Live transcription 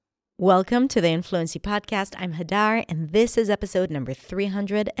Welcome to the Influency Podcast. I'm Hadar, and this is episode number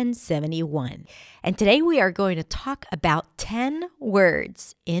 371. And today we are going to talk about 10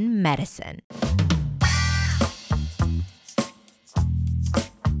 words in medicine.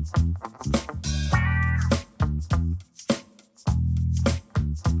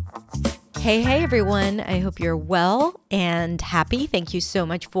 Hey everyone. I hope you're well and happy. Thank you so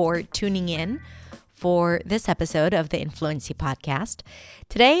much for tuning in for this episode of the Influency Podcast.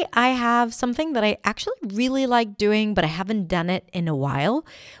 Today, I have something that I actually really like doing, but I haven't done it in a while,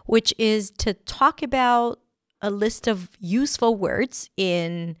 which is to talk about a list of useful words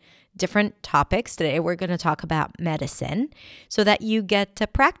in different topics. Today, we're going to talk about medicine so that you get to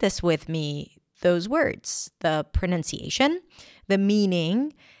practice with me those words, the pronunciation, the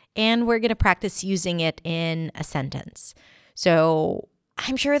meaning, and we're going to practice using it in a sentence. So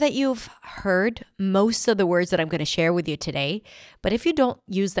I'm sure that you've heard most of the words that I'm going to share with you today, but if you don't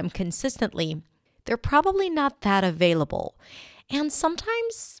use them consistently, they're probably not that available. And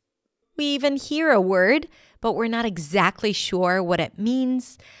sometimes we even hear a word, but we're not exactly sure what it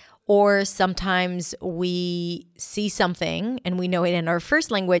means. Or sometimes we see something and we know it in our first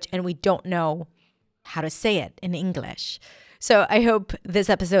language and we don't know how to say it in English. So I hope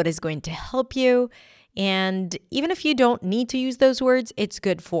this episode is going to help you. And even if you don't need to use those words, it's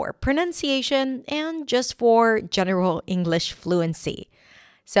good for pronunciation and just for general English fluency.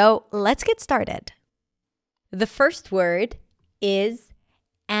 So let's get started. The first word is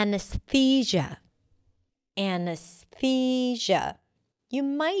anesthesia. Anesthesia. You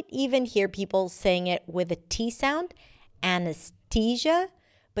might even hear people saying it with a T sound, anesthesia,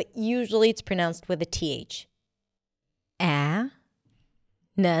 but usually it's pronounced with a TH. Anesthesia.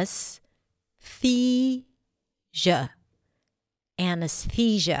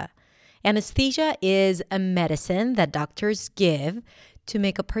 Anesthesia. Anesthesia is a medicine that doctors give to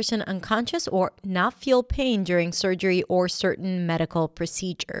make a person unconscious or not feel pain during surgery or certain medical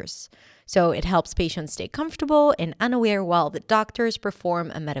procedures. So it helps patients stay comfortable and unaware while the doctors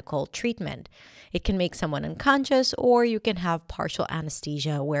perform a medical treatment. It can make someone unconscious, or you can have partial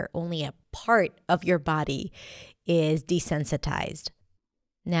anesthesia where only a part of your body is desensitized.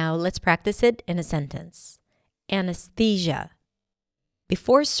 Now let's practice it in a sentence. Anesthesia.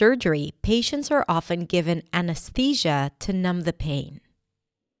 Before surgery, patients are often given anesthesia to numb the pain.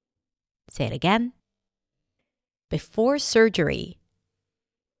 Say it again. Before surgery,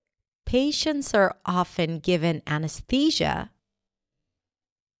 patients are often given anesthesia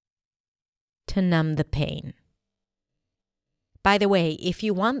to numb the pain. By the way, if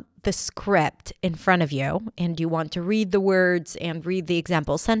you want the script in front of you and you want to read the words and read the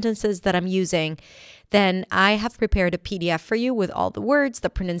example sentences that I'm using, then I have prepared a PDF for you with all the words, the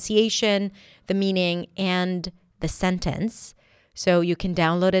pronunciation, the meaning, and the sentence. So you can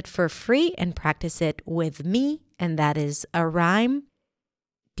download it for free and practice it with me, and that is a rhyme,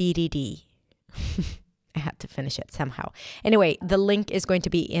 DDD. I had to finish it somehow. Anyway, the link is going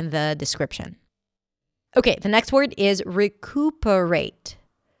to be in the description. Okay, the next word is recuperate.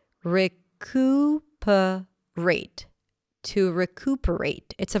 Recuperate. To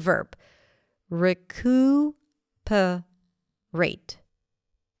recuperate. It's a verb. Recuperate.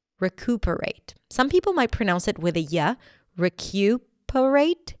 Recuperate. Some people might pronounce it with a y.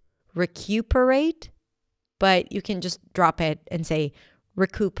 Recuperate. Recuperate. But you can just drop it and say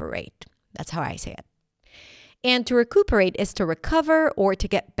recuperate. That's how I say it. And to recuperate is to recover or to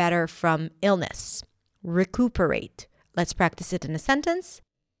get better from illness. Recuperate. Let's practice it in a sentence.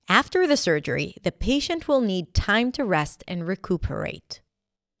 After the surgery, the patient will need time to rest and recuperate.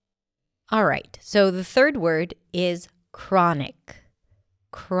 All right, so the third word is chronic.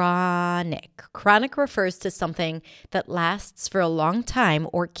 Chronic. Chronic refers to something that lasts for a long time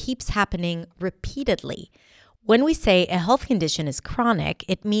or keeps happening repeatedly. When we say a health condition is chronic,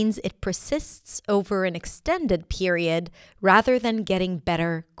 it means it persists over an extended period rather than getting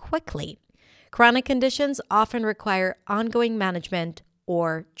better quickly. Chronic conditions often require ongoing management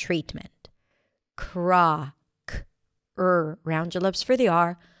or treatment. Round your lips for the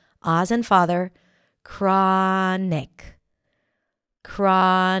R. As in father. Chronic.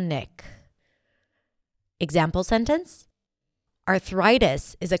 Chronic. Example sentence.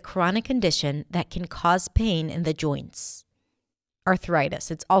 Arthritis is a chronic condition that can cause pain in the joints.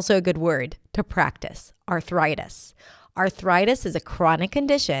 Arthritis. It's also a good word to practice. Arthritis. Arthritis is a chronic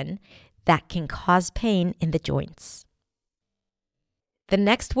condition that can cause pain in the joints. The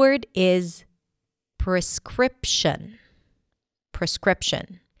next word is prescription.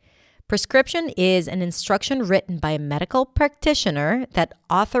 Prescription. Prescription is an instruction written by a medical practitioner that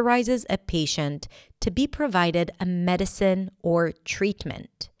authorizes a patient to be provided a medicine or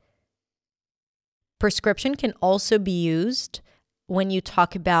treatment. Prescription can also be used when you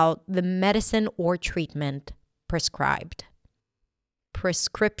talk about the medicine or treatment prescribed.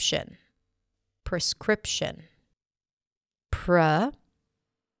 Prescription, prescription. Prescription,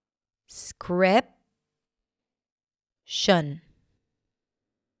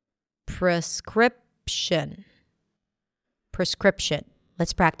 prescription, prescription.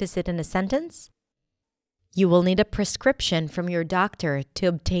 Let's practice it in a sentence. You will need a prescription from your doctor to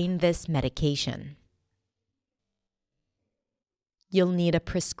obtain this medication. You'll need a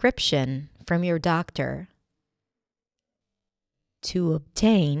prescription from your doctor to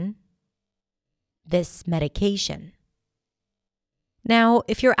obtain this medication. Now,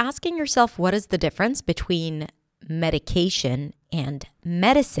 if you're asking yourself what is the difference between medication and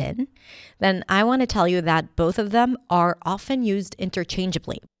medicine, then I want to tell you that both of them are often used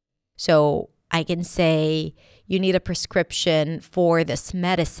interchangeably. So I can say you need a prescription for this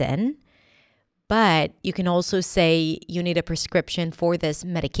medicine, but you can also say you need a prescription for this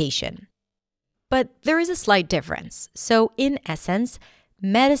medication. But there is a slight difference. So in essence,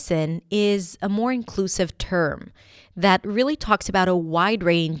 medicine is a more inclusive term that really talks about a wide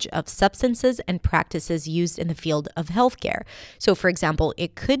range of substances and practices used in the field of healthcare. So for example,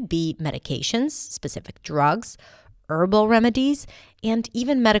 it could be medications, specific drugs, herbal remedies, and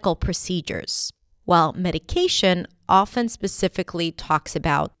even medical procedures. While medication often specifically talks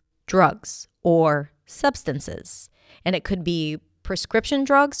about drugs or substances, and it could be prescription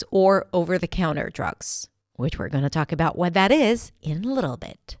drugs or over-the-counter drugs, which we're going to talk about what that is in a little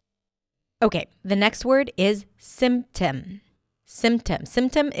bit. Okay, the next word is symptom. Symptom.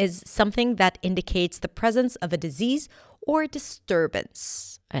 Symptom is something that indicates the presence of a disease or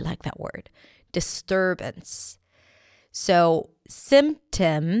disturbance. I like that word. Disturbance. So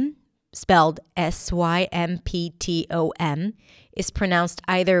symptom, spelled symptom, is pronounced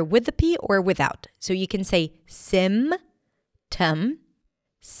either with the P or without. So you can say symptom,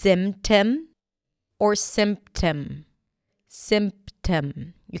 symptom, or symptom.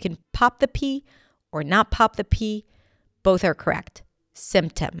 Symptom. You can pop the P or not pop the P. Both are correct.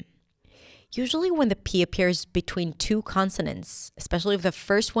 Symptom. Usually when the P appears between two consonants, especially if the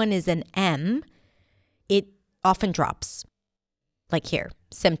first one is an M, it often drops. Like here,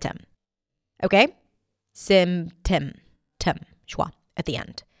 symptom. Okay? Symptom. Schwa at the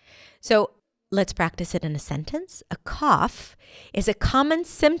end. So let's practice it in a sentence. A cough is a common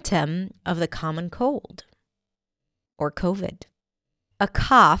symptom of the common cold or COVID. A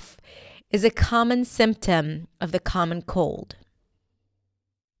cough is a common symptom of the common cold.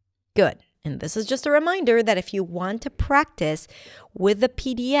 Good. And this is just a reminder that if you want to practice with the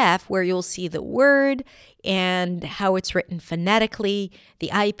PDF where you'll see the word and how it's written phonetically, the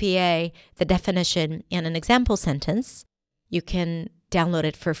IPA, the definition, and an example sentence, you can download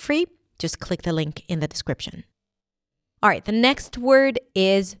it for free. Just click the link in the description. All right, the next word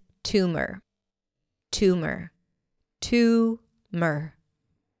is tumor. Tumor. Tumor.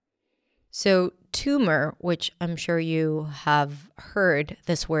 So tumor, which I'm sure you have heard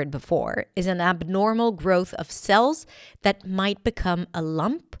this word before, is an abnormal growth of cells that might become a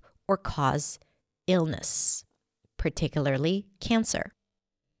lump or cause illness, particularly cancer.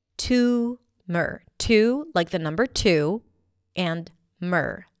 Tumor. Two, like the number 2, and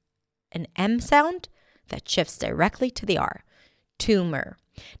mer. An M sound that shifts directly to the R. Tumor.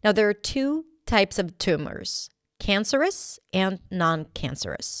 Now, there are two types of tumors, cancerous and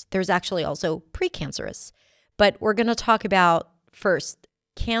non-cancerous. There's actually also precancerous, but we're going to talk about first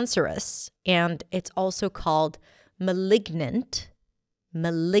cancerous, and it's also called malignant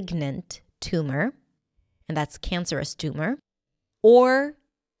tumor, and that's cancerous tumor, or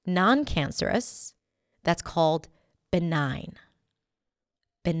non-cancerous, that's called benign.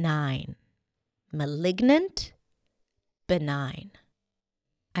 Malignant, benign.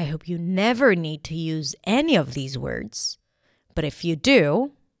 I hope you never need to use any of these words, but if you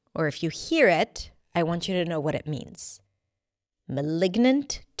do, or if you hear it, I want you to know what it means.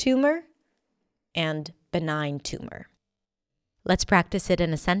 Malignant tumor and benign tumor. Let's practice it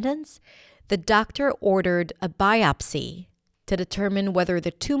in a sentence. The doctor ordered a biopsy to determine whether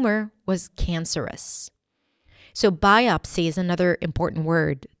the tumor was cancerous. So biopsy is another important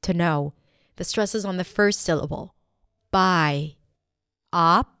word to know. The stress is on the first syllable. Biopsy.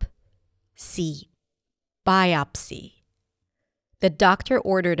 Biopsy. The doctor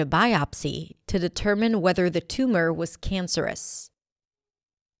ordered a biopsy to determine whether the tumor was cancerous.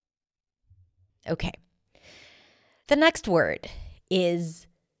 Okay. The next word is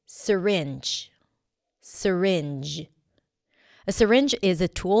syringe. Syringe. A syringe is a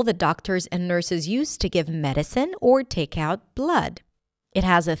tool that doctors and nurses use to give medicine or take out blood. It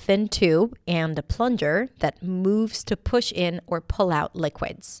has a thin tube and a plunger that moves to push in or pull out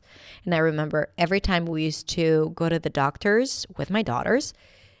liquids. And I remember every time we used to go to the doctors with my daughters,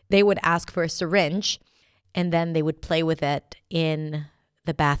 they would ask for a syringe and then they would play with it in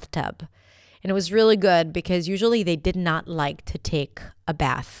the bathtub. And it was really good because usually they did not like to take a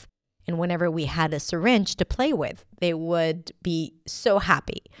bath. And whenever we had a syringe to play with, they would be so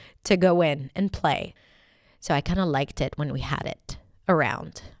happy to go in and play. So I kind of liked it when we had it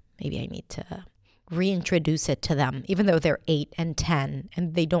around. Maybe I need to reintroduce it to them, even though they're 8 and 10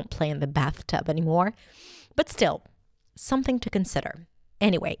 and they don't play in the bathtub anymore. But still, something to consider.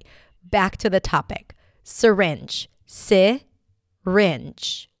 Anyway, back to the topic. Syringe.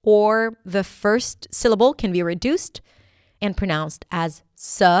 Syringe. Or the first syllable can be reduced and pronounced as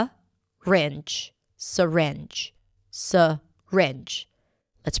syringe. Syringe. Syringe.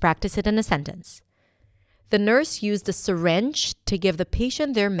 Let's practice it in a sentence. The nurse used a syringe to give the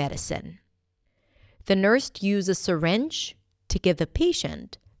patient their medicine. The nurse used a syringe to give the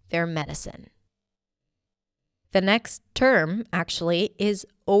patient their medicine. The next term actually is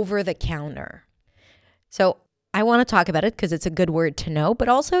over the counter. So I want to talk about it because it's a good word to know, but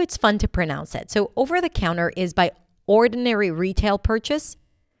also it's fun to pronounce it. So over the counter is by ordinary retail purchase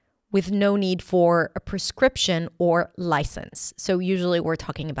with no need for a prescription or license. So usually we're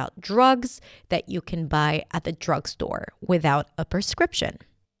talking about drugs that you can buy at the drugstore without a prescription.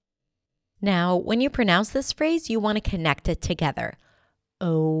 Now, when you pronounce this phrase, you want to connect it together.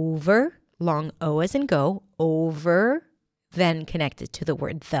 Over, long O as in go, over, then connected to the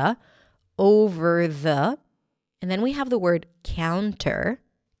word the, over the, and then we have the word counter,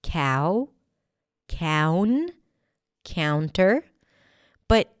 cow, cown, counter,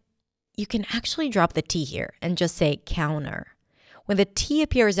 but you can actually drop the T here and just say counter. When the T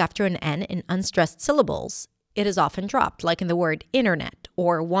appears after an N in unstressed syllables, it is often dropped, like in the word internet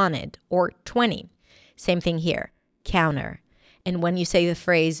or wanted or 20. Same thing here, counter. And when you say the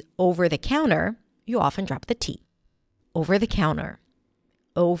phrase over the counter, you often drop the T. Over the counter.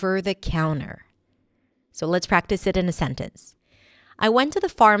 Over the counter. So let's practice it in a sentence. I went to the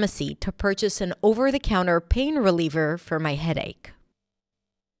pharmacy to purchase an over-the-counter pain reliever for my headache.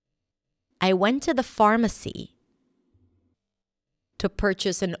 I went to the pharmacy to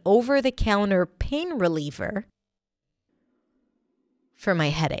purchase an over-the-counter pain reliever for my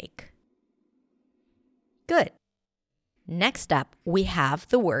headache. Good. Next up, we have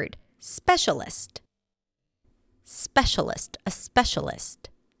the word specialist. Specialist, a specialist.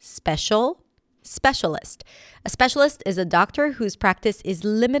 Specialist. A specialist is a doctor whose practice is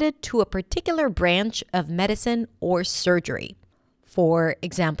limited to a particular branch of medicine or surgery. For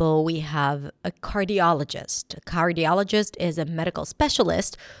example, we have a cardiologist. A cardiologist is a medical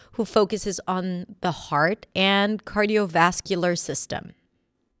specialist who focuses on the heart and cardiovascular system.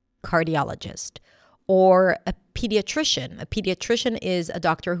 Cardiologist. Or a pediatrician. A pediatrician is a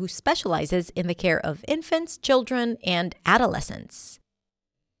doctor who specializes in the care of infants, children, and adolescents.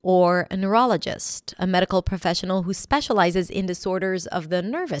 Or a neurologist, a medical professional who specializes in disorders of the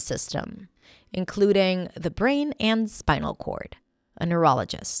nervous system, including the brain and spinal cord. A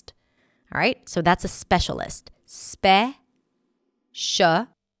neurologist. All right, so that's a specialist. Specialist.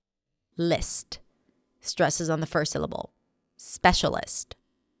 Stresses on the first syllable. Specialist.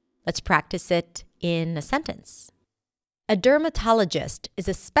 Let's practice it in a sentence. A dermatologist is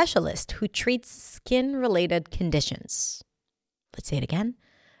a specialist who treats skin-related conditions. Let's say it again.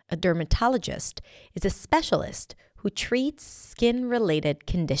 A dermatologist is a specialist who treats skin-related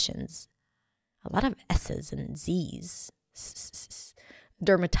conditions. A lot of S's and Z's.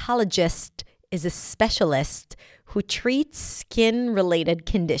 Dermatologist is a specialist who treats skin-related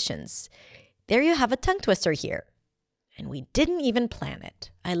conditions. There you have a tongue twister here. And we didn't even plan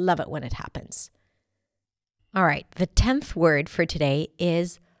it. I love it when it happens. All right, the 10th word for today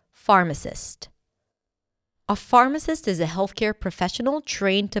is pharmacist. A pharmacist is a healthcare professional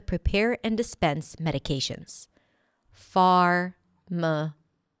trained to prepare and dispense medications. Pharmacist.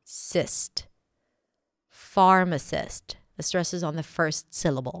 Pharmacist. The stress is on the first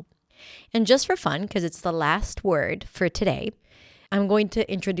syllable. And just for fun, because it's the last word for today, I'm going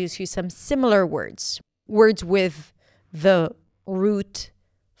to introduce you some similar words. Words with the root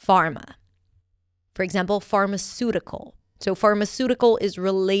pharma. For example, pharmaceutical. So pharmaceutical is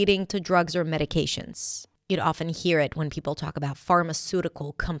relating to drugs or medications. You'd often hear it when people talk about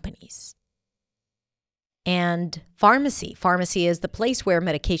pharmaceutical companies. And pharmacy. Pharmacy is the place where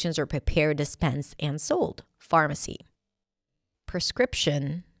medications are prepared, dispensed, and sold. Pharmacy.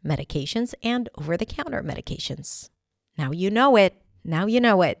 Prescription medications and over-the-counter medications. Now you know it. Now you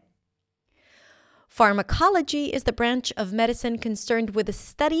know it. Pharmacology is the branch of medicine concerned with the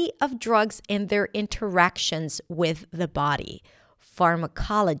study of drugs and their interactions with the body.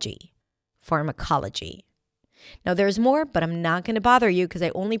 Pharmacology. Now, there's more, but I'm not going to bother you because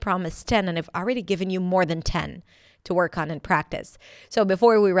I only promised 10, and I've already given you more than 10 to work on and practice. So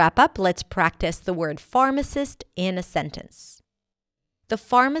before we wrap up, let's practice the word pharmacist in a sentence. The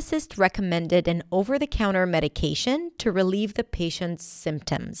pharmacist recommended an over-the-counter medication to relieve the patient's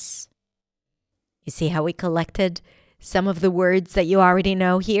symptoms. You see how we collected some of the words that you already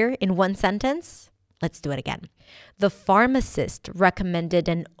know here in one sentence? Let's do it again. The pharmacist recommended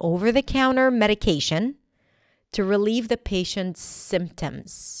an over-the-counter medication to relieve the patient's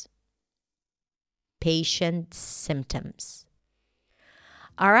symptoms.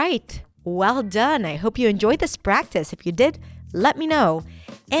 All right, well done. I hope you enjoyed this practice. If you did, let me know.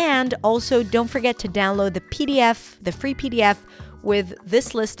 And also, don't forget to download the PDF, the free PDF with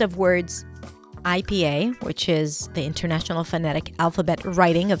this list of words: IPA, which is the International Phonetic Alphabet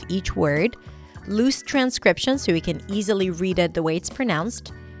writing of each word, loose transcription so you can easily read it the way it's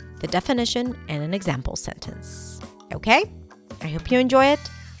pronounced, the definition, and an example sentence. Okay? I hope you enjoy it.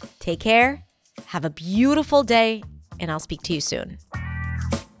 Take care. Have a beautiful day, and I'll speak to you soon.